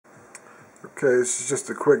Okay, this is just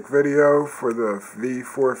a quick video for the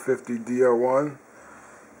V450D01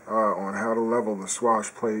 on how to level the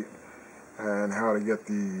swash plate and how to get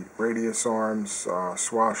the radius arms,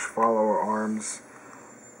 swash follower arms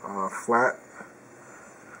flat.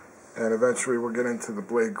 And eventually we'll get into the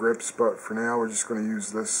blade grips, but for now we're just going to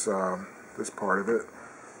use this this part of it.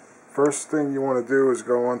 First thing you want to do is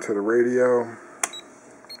go onto the radio,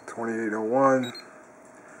 2801.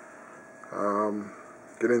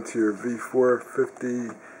 Get into your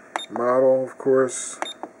V450 model, of course.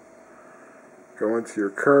 Go into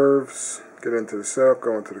your curves, get into the setup,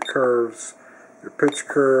 go into the curves, your pitch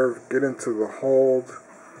curve, get into the hold,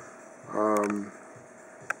 and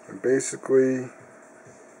basically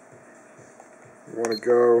you want to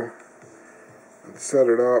go and set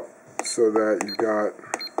it up so that you've got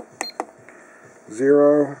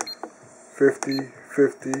 0, 50,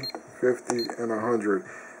 50, 50, and 100.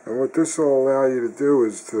 And what this will allow you to do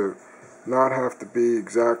is to not have to be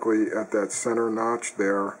exactly at that center notch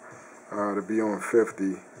there to be on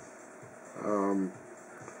 50. And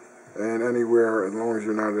anywhere, as long as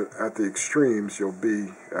you're not at the extremes, you'll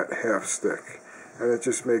be at half stick. And it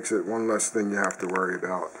just makes it one less thing you have to worry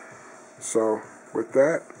about. So with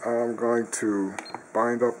that, I'm going to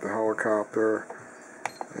bind up the helicopter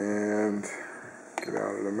and get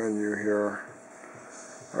out of the menu here.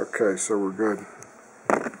 Okay, so we're good.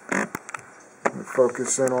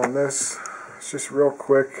 Focus in on this. It's just real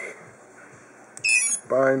quick.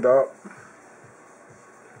 Bind up.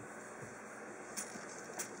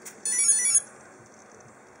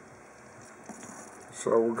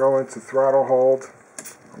 So we'll go into throttle hold.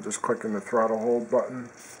 I'm just clicking the throttle hold button,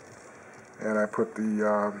 and I put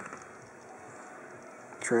the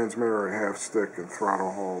transmitter at half stick and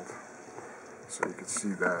throttle hold, so you can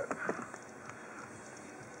see that.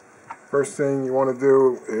 First thing you want to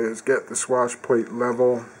do is get the swash plate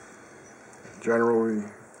level, generally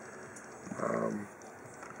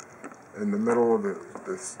in the middle of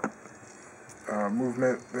this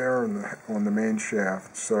movement there on the main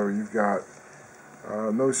shaft. So you've got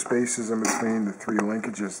no spaces in between the three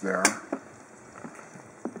linkages there.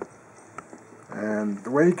 And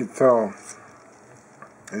the way you can tell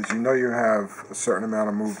is you know you have a certain amount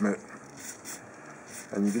of movement,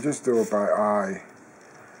 and you can just do it by eye.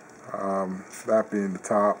 That being the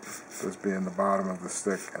top, this being the bottom of the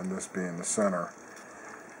stick, and this being the center.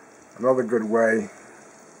 Another good way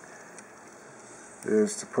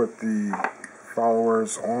is to put the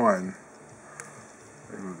followers on.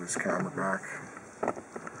 Let me move this camera back.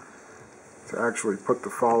 To actually put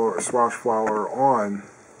the swash follower on,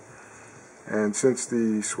 and since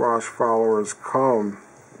the swash followers come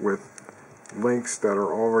with links that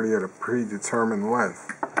are already at a predetermined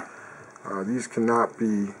length, these cannot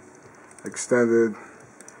be extended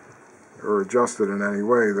or adjusted in any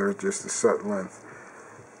way. They're just a set length.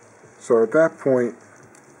 So at that point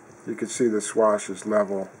you can see the swash is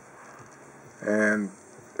level, and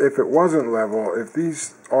if it wasn't level, if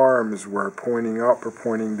these arms were pointing up or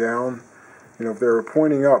pointing down, you know, if they were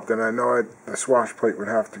pointing up, then I know the swash plate would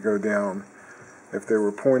have to go down. If they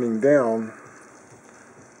were pointing down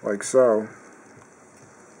like so,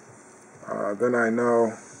 then I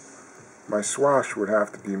know my swash would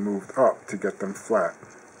have to be moved up to get them flat.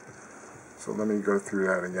 So let me go through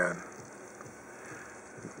that again.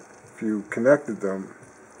 If you connected them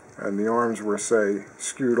and the arms were, say,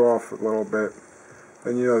 skewed off a little bit,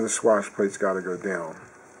 then you know the swash plate's got to go down.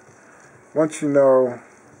 Once you know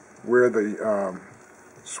where the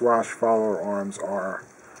swash follower arms are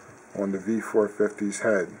on the V450's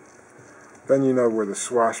head, then you know where the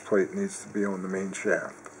swash plate needs to be on the main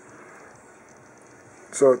shaft.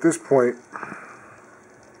 So at this point,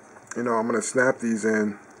 you know, I'm going to snap these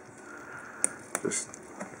in. Just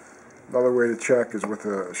another way to check is with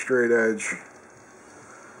a straight edge.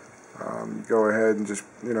 You go ahead and just,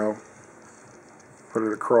 you know, put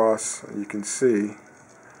it across, and you can see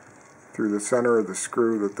through the center of the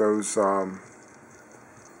screw that those arms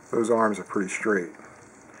are pretty straight.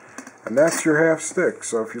 And that's your half stick.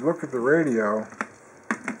 So if you look at the radio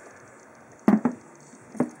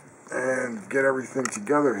and get everything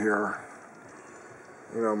together here,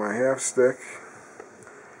 you know, my half stick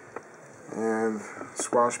and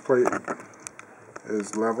swash plate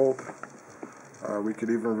is leveled. We could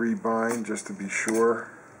even rebind just to be sure.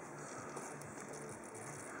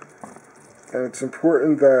 And it's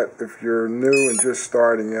important that if you're new and just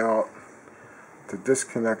starting out, to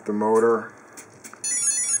disconnect the motor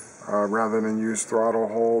rather than use throttle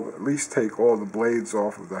hold. At least take all the blades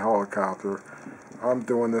off of the helicopter. I'm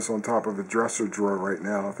doing this on top of a dresser drawer right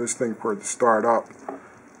now. If this thing were to start up,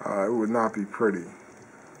 it would not be pretty.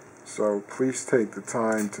 So please take the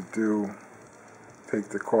time to do take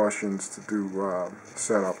the cautions to do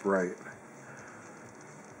setup right.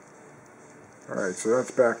 Alright, so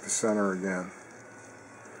that's back to center again.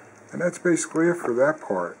 And that's basically it for that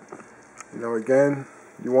part. You know, again,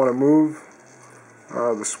 you want to move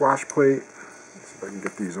the swash plate. Let's see if I can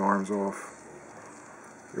get these arms off.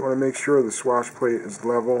 You want to make sure the swash plate is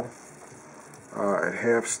level at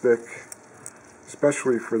half stick,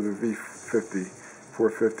 especially for the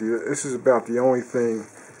V450. This is about the only thing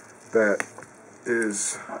that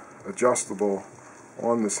is adjustable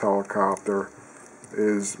on this helicopter,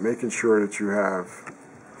 is making sure that you have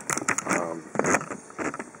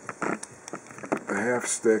the half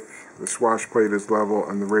stick, the swash plate is level,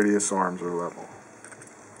 and the radius arms are level.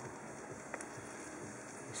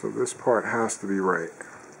 So this part has to be right.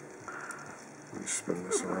 Let me spin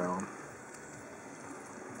this around.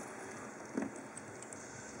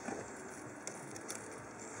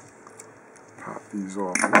 Pop these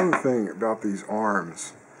off. Another thing about these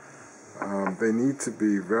arms, they need to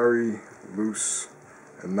be very loose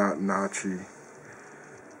and not notchy.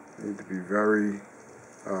 They need to be very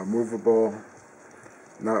movable,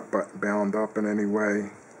 not bound up in any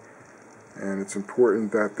way, and it's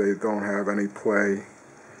important that they don't have any play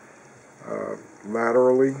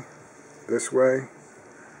laterally this way,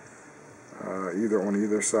 either on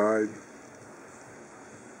either side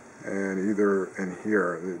and either in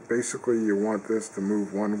here. Basically you want this to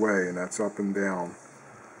move one way, and that's up and down.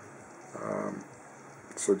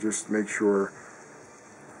 So just make sure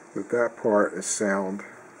that that part is sound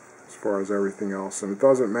as far as everything else. And it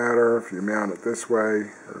doesn't matter if you mount it this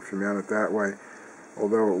way or if you mount it that way,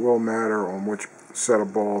 although it will matter on which set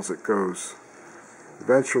of balls it goes.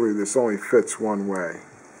 Eventually this only fits one way.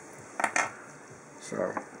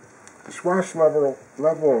 So the Swash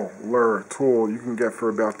leveler tool you can get for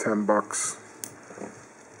about 10 bucks.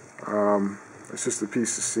 It's just a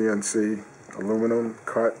piece of CNC aluminum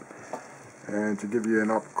cut, and to give you an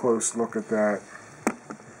up close look at that,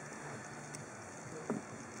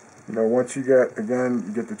 you know, once you get, again,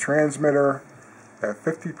 you get the transmitter at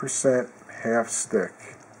 50% half stick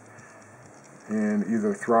in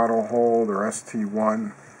either throttle hold or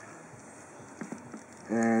ST1,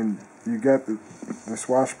 and you get the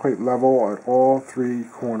swash plate level at all three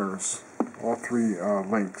corners, all three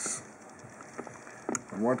links.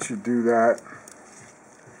 And once you do that,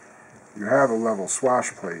 you have a level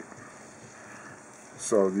swash plate.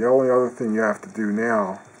 So the only other thing you have to do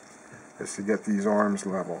now is to get these arms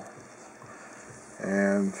level.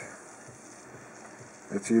 And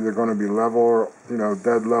it's either going to be level, or, you know,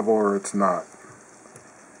 dead level, or it's not.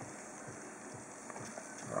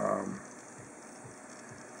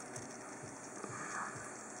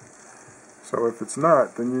 So if it's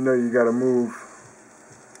not, then you know you got to move.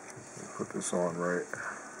 Put this on right.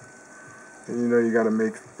 And you know you got to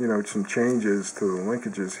make, you know, some changes to the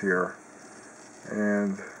linkages here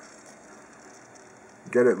and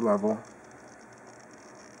get it level.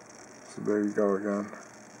 So there you go again.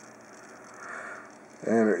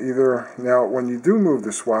 And either, now when you do move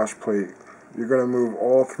the swash plate, you're going to move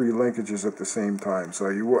all three linkages at the same time. So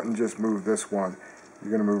you wouldn't just move this one.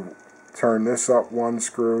 You're going to move, turn this up one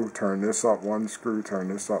screw, turn this up one screw, turn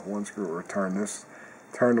this up one screw, or turn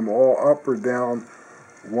them all up or down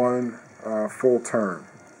one full turn,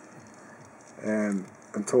 and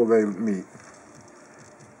until they meet.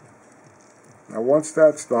 Now once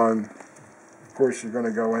that's done, of course you're going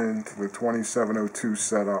to go into the 2702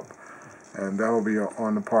 setup, and that will be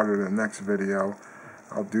on the part of the next video.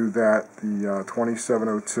 I'll do that, the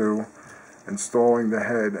 2702, installing the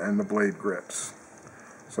head and the blade grips.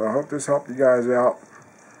 So I hope this helped you guys out.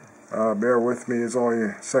 Bear with me, it's only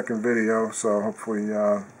a second video, so hopefully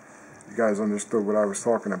you guys understood what I was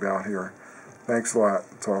talking about here. Thanks a lot.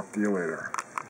 Talk to you later.